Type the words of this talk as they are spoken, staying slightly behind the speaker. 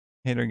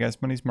Hey there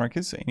guys, my name is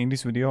Marcus, and in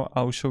this video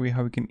I'll show you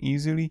how you can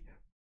easily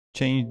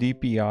change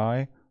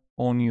DPI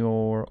on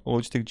your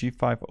Logitech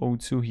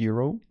G502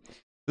 Hero.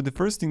 So the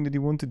first thing that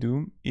you want to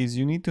do is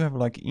you need to have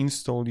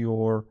install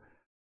your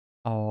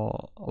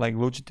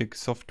Logitech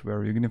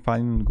software. You're gonna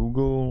find it on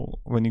Google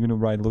when you're gonna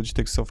write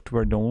Logitech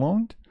software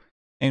download,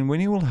 and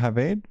when you will have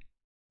it,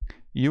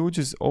 you will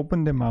just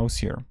open the mouse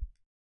here,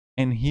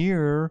 and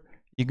here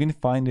you're gonna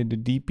find the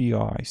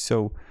DPI.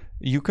 So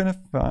you can have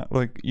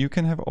you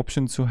can have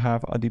options to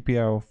have a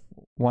DPI of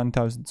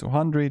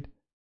 1200,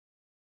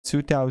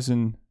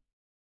 2000,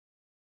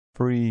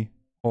 3,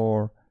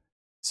 or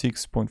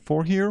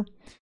 6.4 here.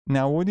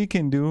 Now what you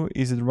can do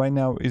is that right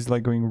now is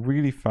going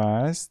really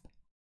fast.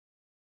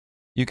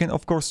 You can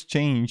of course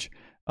change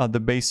the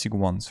basic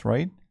ones,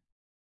 right?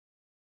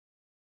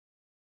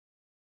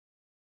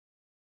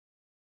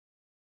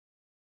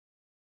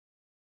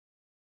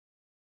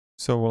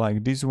 So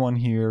like this one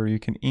here, you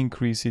can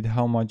increase it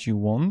how much you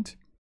want.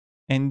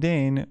 And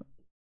then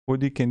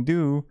what you can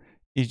do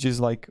is just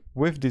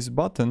with this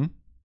button,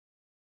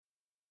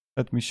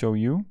 let me show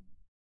you.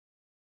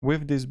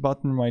 With this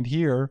button right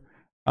here,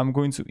 I'm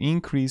going to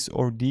increase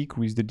or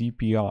decrease the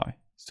DPI.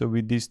 So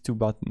with these two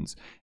buttons.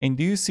 And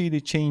do you see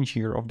the change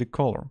here of the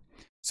color?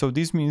 So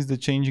this means the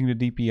changing the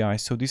DPI.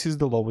 So this is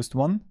the lowest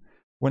one.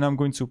 When I'm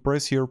going to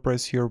press here,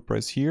 press here,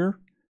 press here,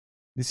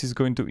 this is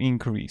going to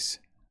increase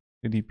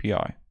the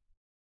DPI.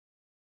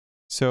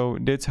 So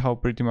that's how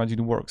pretty much it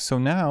works. So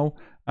now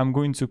I'm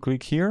going to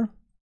click here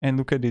and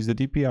look at this, the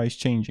DPI is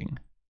changing.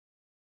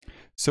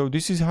 So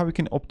this is how we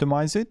can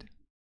optimize it.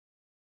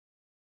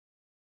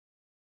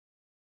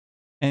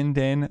 And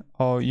then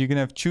you're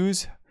gonna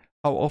choose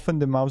how often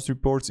the mouse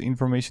reports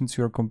information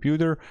to your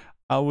computer.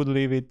 I would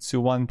leave it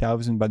to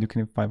 1000, but you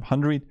can have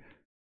 500.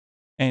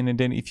 And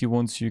then if you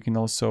want to, you can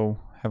also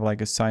have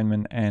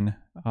assignment and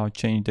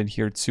change that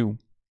here too.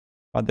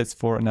 But that's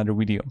for another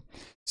video.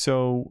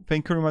 So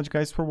thank you very much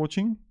guys for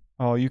watching.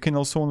 You can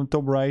also on the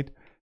top right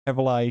have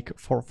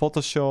for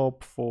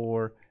Photoshop,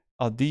 for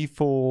a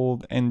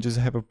default, and just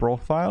have a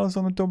profiles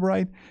on the top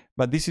right.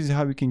 But this is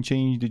how you can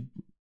change the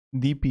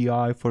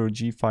DPI for a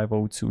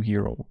G502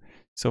 Hero.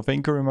 So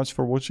thank you very much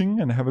for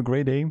watching and have a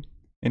great day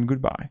and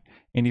goodbye.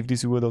 And if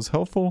this video was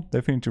helpful,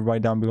 definitely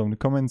write down below in the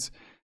comments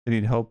that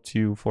it helped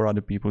you for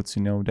other people to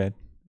know that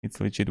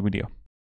it's a legit video.